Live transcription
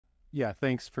yeah,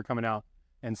 thanks for coming out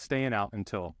and staying out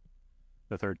until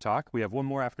the third talk. We have one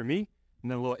more after me,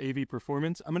 and then a little AV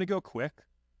performance. I'm going to go quick.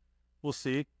 We'll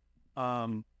see.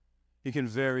 You can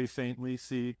very faintly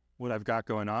see what I've got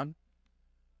going on.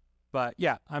 But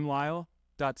yeah, I'm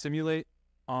Lyell.simulate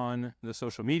on the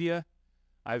social media.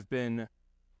 I've been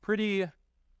pretty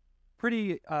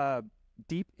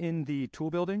deep in the tool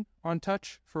building on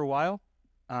Touch for a while.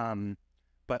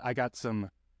 But I got some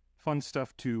fun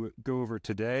stuff to go over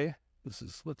today.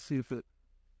 Let's see if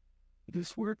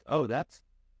this works. Oh,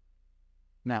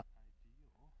 now,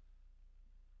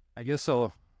 I guess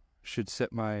should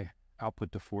set my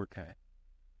output to 4K.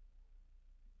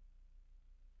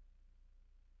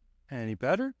 Any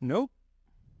better? Nope.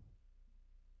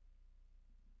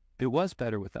 It was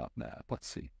better without that. Let's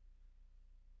see.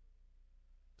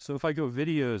 So if I go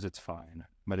videos, it's fine.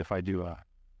 But if I do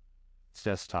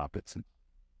desktop, it's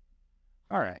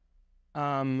all right.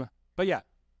 But yeah,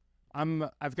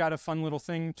 I've got a fun little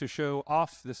thing to show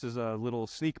off. This is a little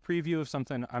sneak preview of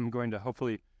something I'm going to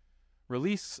hopefully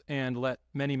release and let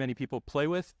many people play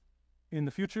with in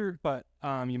the future. But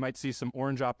you might see some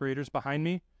orange operators behind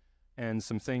me and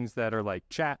some things that are like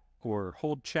chat or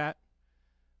hold chat.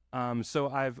 So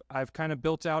I've kind of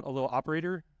built out a little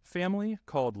operator family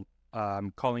called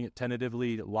I'm calling it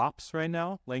tentatively LOPs right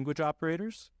now, language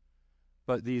operators.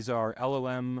 But these are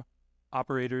LLM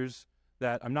operators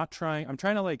that I'm trying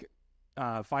to like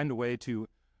find a way to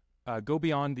go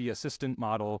beyond the assistant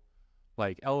model.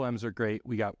 Like LLMs are great.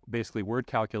 We got basically word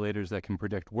calculators that can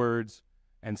predict words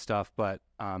and stuff, but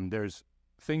there's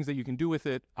things that you can do with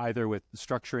it, either with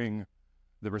structuring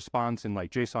the response in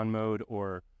like JSON mode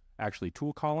or actually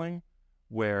tool calling,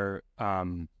 where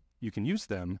you can use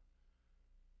them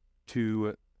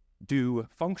to do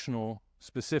functional,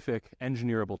 specific,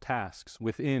 engineerable tasks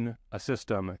within a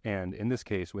system, and in this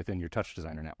case, within your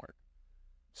TouchDesigner network.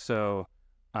 So,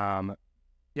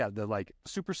 yeah, the like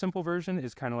super simple version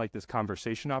is kind of like this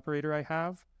conversation operator I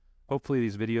have. Hopefully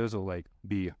these videos will like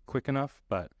be quick enough,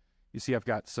 but you see I've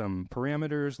got some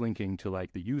parameters linking to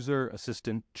like the user,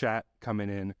 assistant, chat coming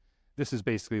in. This is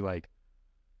basically like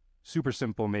super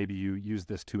simple. Maybe you use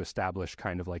this to establish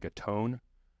kind of like a tone,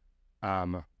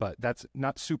 but that's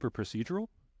not super procedural.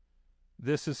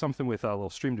 This is something with a little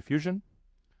stream diffusion.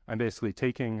 I'm basically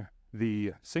taking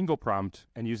the single prompt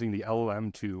and using the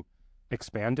LLM to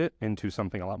expand it into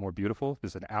something a lot more beautiful.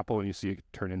 This is an apple, and you see it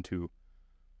turn into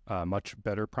a much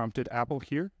better prompted apple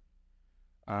here.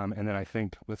 And then I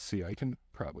think, let's see, I can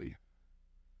probably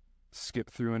skip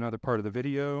through another part of the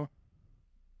video.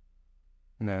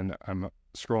 And then I'm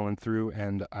scrolling through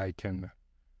and I kind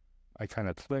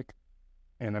of click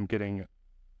and I'm getting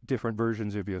different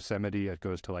versions of Yosemite. It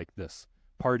goes to like this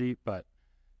party, but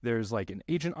there's like an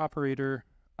agent operator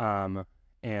and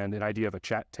an idea of a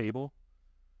chat table.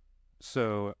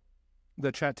 So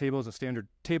the chat table is a standard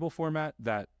table format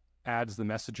that adds the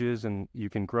messages, and you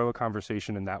can grow a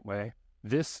conversation in that way.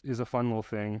 This is a fun little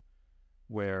thing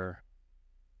where,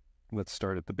 let's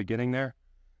start at the beginning there.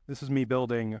 This is me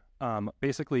building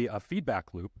basically a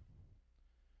feedback loop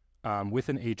with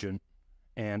an agent.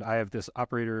 And I have this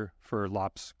operator for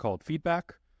LOPs called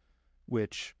feedback,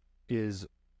 which is,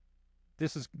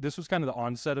 this was kind of the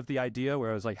onset of the idea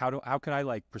where I was like, how can I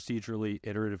like procedurally,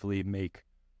 iteratively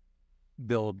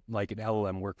build like an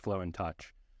LLM workflow in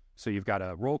Touch? So you've got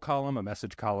a role column, a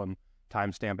message column,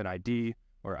 timestamp and ID,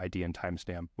 or ID and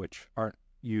timestamp, which aren't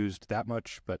used that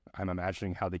much, but I'm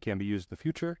imagining how they can be used in the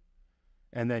future.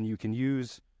 And then you can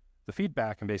use the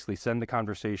feedback and basically send the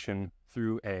conversation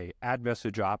through a add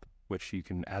message op, which you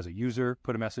can, as a user,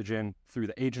 put a message in, through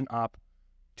the agent op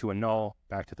to a null,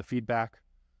 back to the feedback.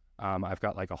 I've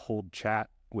got like a hold chat,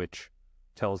 which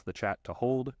tells the chat to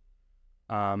hold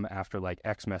after like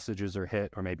X messages are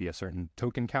hit, or maybe a certain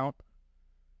token count.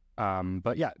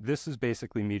 But yeah, this is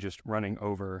basically me just running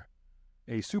over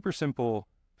a super simple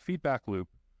feedback loop.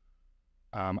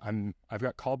 I've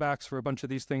got callbacks for a bunch of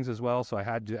these things as well, so I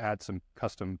had to add some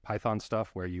custom Python stuff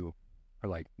where you are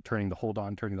like turning the hold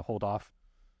on, turning the hold off.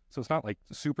 So it's not like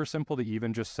super simple to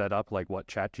even just set up like what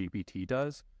ChatGPT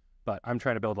does, but I'm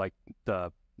trying to build like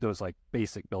those like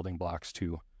basic building blocks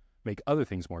to make other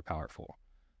things more powerful.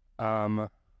 I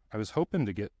was hoping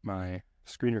to get my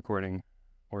screen recording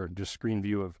or just screen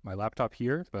view of my laptop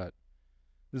here, but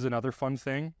this is another fun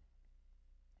thing.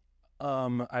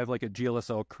 I have like a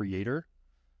GLSL creator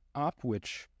op,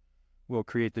 which will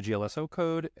create the GLSO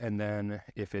code, and then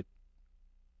if it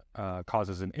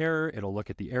causes an error, it'll look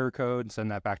at the error code and send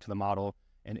that back to the model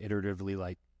and iteratively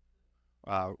like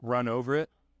run over it.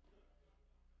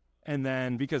 And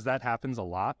then because that happens a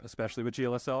lot, especially with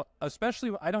GLSL,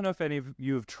 especially, I don't know if any of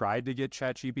you have tried to get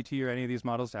ChatGPT or any of these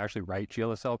models to actually write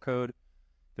GLSL code.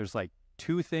 There's like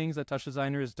 2 things that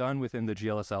TouchDesigner has done within the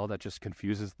GLSL that just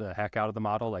confuses the heck out of the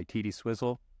model, like TD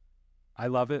Swizzle. I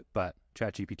love it, but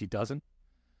ChatGPT doesn't.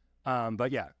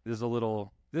 But yeah,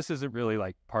 this isn't really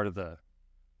like part of the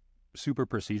super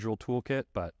procedural toolkit,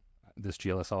 but this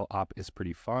GLSL op is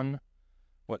pretty fun.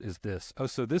 What is this? Oh,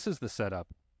 so this is the setup.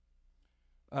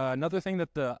 Another thing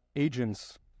that the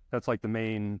agents, that's like the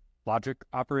main logic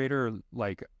operator,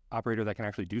 like operator that can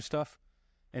actually do stuff.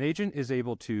 An agent is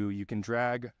able to, you can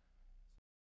drag.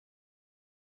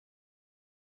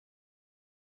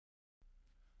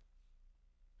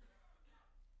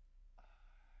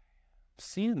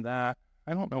 Seeing that,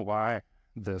 I don't know why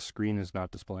the screen is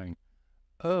not displaying.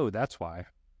 Oh, that's why.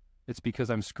 It's because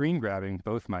I'm screen grabbing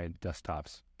both my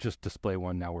desktops. Just display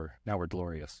one, now we're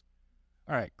glorious.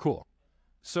 All right, cool.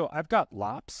 So I've got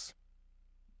LOPs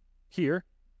here,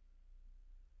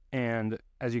 and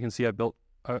as you can see, I've built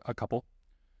a couple,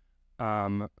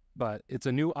 but it's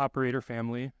a new operator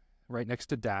family right next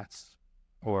to DATs,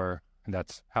 or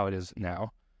that's how it is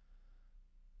now.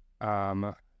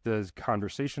 The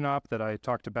conversation op that I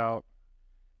talked about,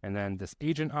 and then this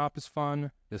agent op is fun.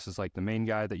 This is like the main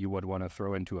guy that you would want to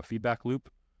throw into a feedback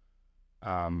loop.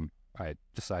 I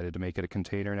decided to make it a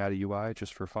container and add a UI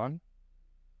just for fun.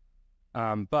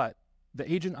 But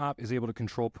the agent op is able to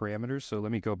control parameters. So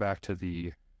let me go back to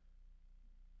the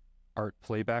art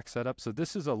playback setup. So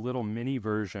this is a little mini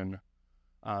version.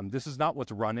 This is not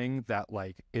what's running that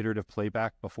like iterative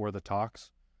playback before the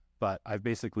talks, but I've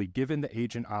basically given the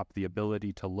agent op the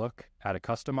ability to look at a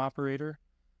custom operator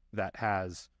that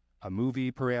has a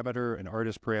movie parameter, an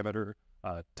artist parameter,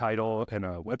 a title, and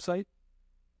a website.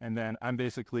 And then I'm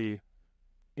basically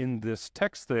in this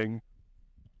text thing,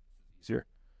 easier.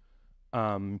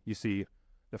 You see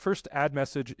the first add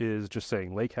message is just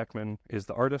saying Lake Heckman is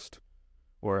the artist,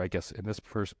 or I guess in this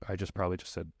first, I probably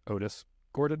just said Otis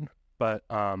Gordon, but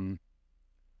it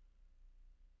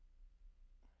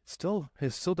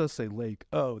still does say Lake.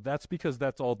 Oh, that's because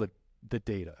that's all the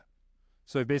data.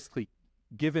 So I basically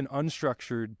given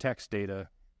unstructured text data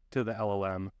to the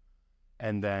LLM,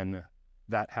 and then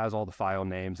that has all the file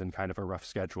names and kind of a rough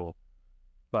schedule,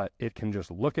 but it can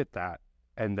just look at that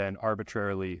and then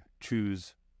arbitrarily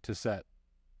choose to set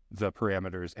the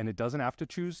parameters. And it doesn't have to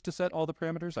choose to set all the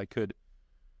parameters. I could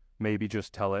maybe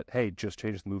just tell it, hey, just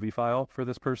change the movie file for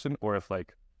this person, or if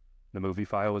like the movie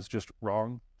file is just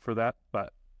wrong for that.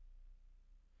 But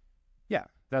yeah,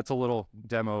 that's a little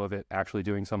demo of it actually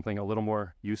doing something a little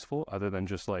more useful other than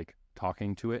just like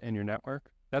talking to it in your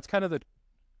network. That's kind of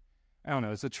I don't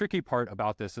know, it's the tricky part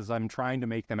about this is I'm trying to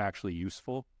make them actually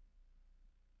useful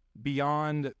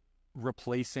beyond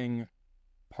replacing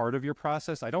part of your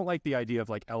process. I don't like the idea of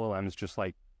like LLMs just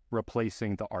like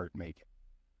replacing the art making,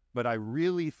 but I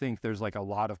really think there's like a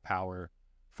lot of power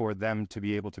for them to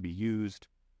be able to be used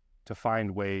to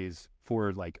find ways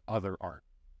for like other art.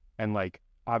 And like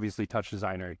obviously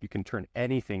TouchDesigner, you can turn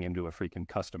anything into a freaking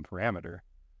custom parameter.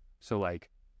 So like,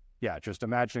 yeah, just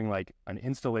imagining like an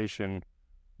installation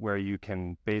where you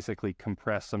can basically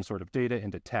compress some sort of data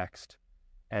into text,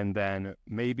 and then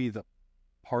maybe the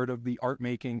part of the art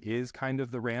making is kind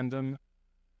of the random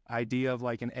idea of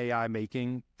like an AI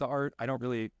making the art. I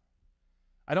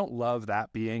don't love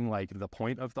that being like the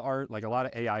point of the art. Like a lot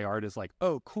of AI art is like,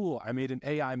 oh, cool, I made an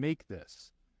AI make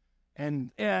this.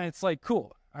 And yeah, it's like,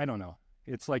 cool. I don't know.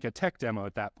 It's like a tech demo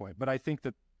at that point. But I think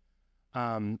that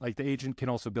like the agent can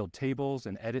also build tables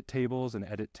and edit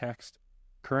text.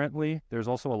 Currently, there's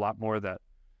also a lot more that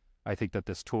I think that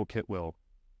this toolkit will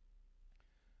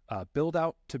build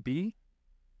out to be.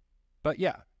 But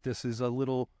yeah, this is a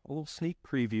little sneak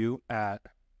preview at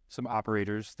some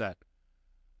operators that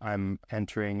I'm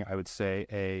entering, I would say,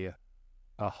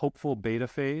 a hopeful beta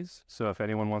phase. So if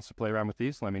anyone wants to play around with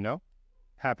these, let me know.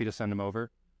 Happy to send them over.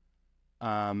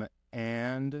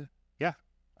 And yeah,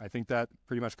 I think that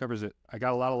pretty much covers it. I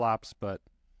got a lot of LOPs, but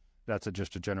that's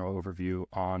just a general overview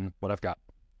on what I've got.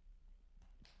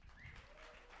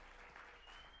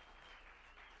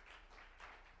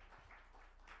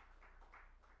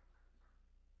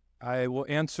 I will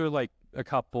answer like a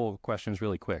couple questions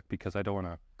really quick because I don't want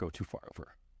to go too far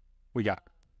over. We got.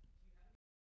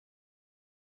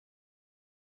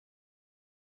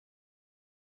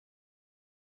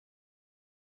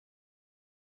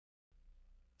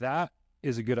 That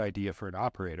is a good idea for an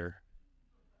operator.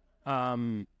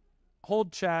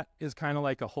 Hold chat is kind of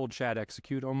like a hold chat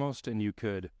execute almost, and you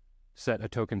could set a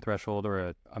token threshold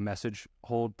or a message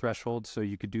hold threshold. So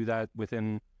you could do that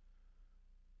within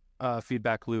a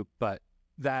feedback loop, but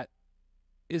that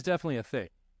is definitely a thing.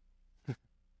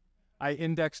 I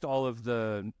indexed all of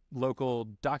the local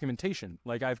documentation.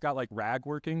 Like I've got like RAG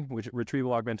working, which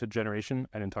retrieval augmented generation.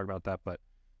 I didn't talk about that, but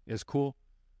is cool.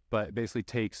 But it basically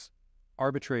takes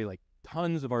arbitrary, like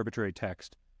tons of arbitrary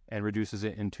text and reduces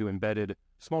it into embedded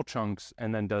small chunks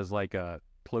and then does like a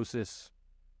closest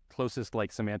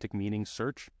like semantic meaning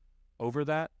search over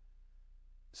that.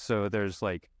 So there's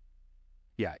like,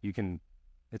 yeah,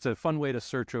 it's a fun way to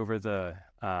search over the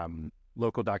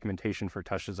local documentation for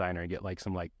TouchDesigner and get like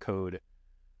some like code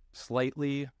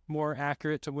slightly more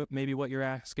accurate to maybe what you're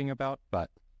asking about. But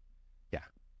yeah,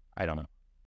 I don't know.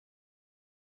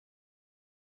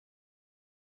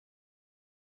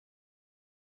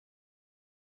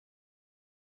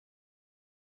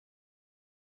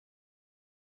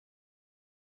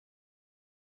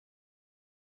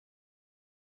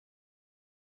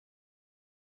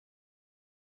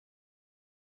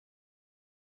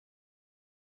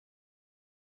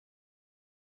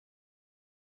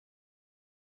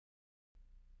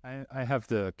 I have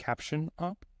the caption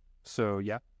up. So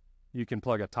yeah, you can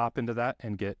plug a top into that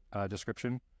and get a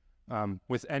description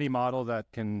with any model that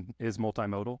is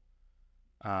multimodal.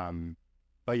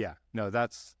 But yeah, no,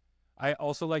 I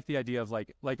also like the idea of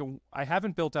I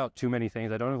haven't built out too many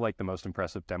things. I don't have like the most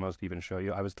impressive demos to even show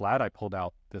you. I was glad I pulled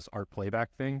out this art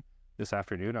playback thing this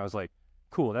afternoon. I was like,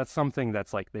 cool, that's something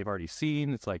that's like they've already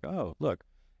seen. It's like, oh, look,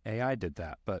 AI did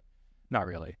that, but not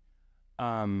really.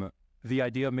 The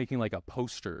idea of making like a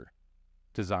poster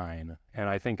design, and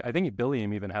I think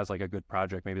Billiam even has like a good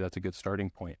project. Maybe that's a good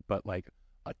starting point, but like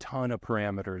a ton of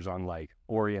parameters on like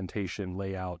orientation,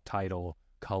 layout, title,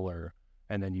 color,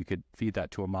 and then you could feed that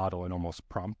to a model and almost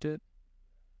prompt it.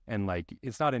 And like,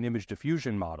 it's not an image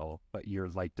diffusion model, but you're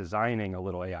like designing a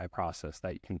little AI process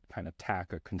that you can kind of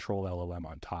tack a control LLM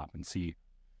on top and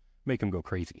make them go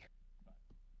crazy.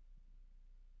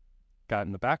 Got it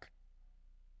in the back?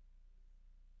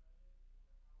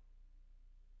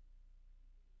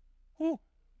 Oh,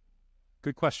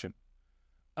 good question.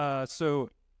 So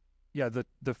yeah, the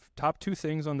top two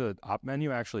things on the op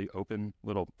menu actually open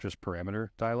little just parameter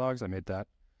dialogues. I made that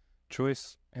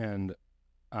choice. And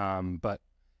but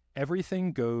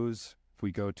everything goes, if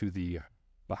we go to the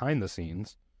behind the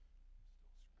scenes,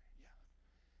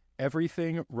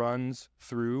 everything runs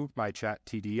through my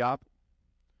ChatTD op.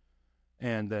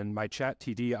 And then my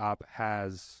ChatTD op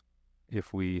has,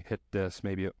 if we hit this,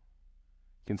 maybe you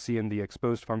can see in the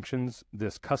exposed functions,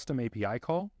 this custom API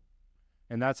call.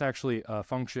 And that's actually a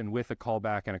function with a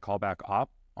callback and a callback op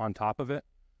on top of it.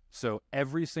 So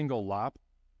every single LOP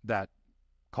that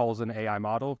calls an AI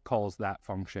model calls that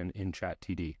function in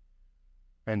ChatTD.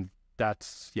 And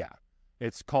that's, yeah,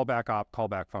 it's callback op,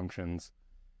 callback functions.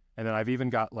 And then I've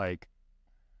even got like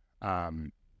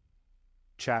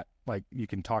chat, like you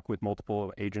can talk with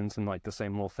multiple agents in like the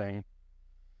same little thing.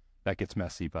 That gets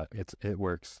messy, but it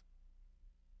works.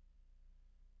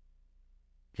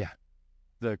 Yeah.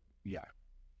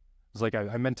 It's like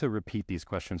I meant to repeat these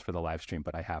questions for the live stream,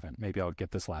 but I haven't. Maybe I'll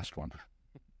get this last one.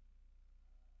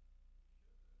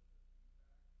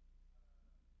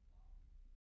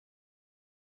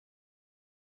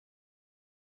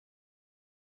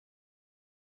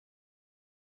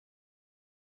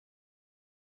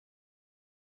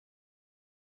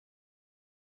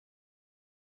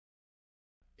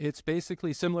 It's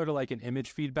basically similar to like an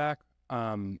image feedback.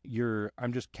 I'm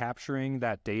just capturing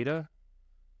that data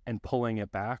and pulling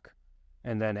it back.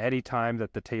 And then any time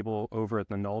that the table over at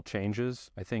the null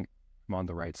changes, I think I'm on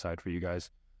the right side for you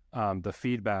guys, the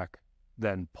feedback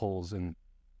then pulls and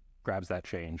grabs that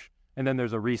change. And then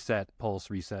there's a reset,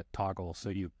 pulse, reset, toggle. So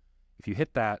if you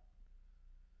hit that,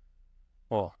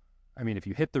 well, I mean, if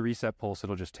you hit the reset pulse,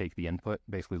 it'll just take the input,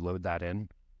 basically load that in.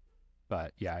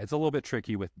 But yeah, it's a little bit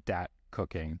tricky with DAT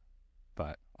cooking,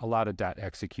 but a lot of DAT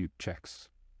execute checks.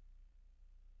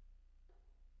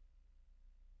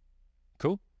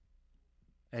 Cool.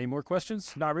 Any more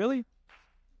questions? Not really?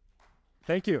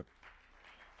 Thank you.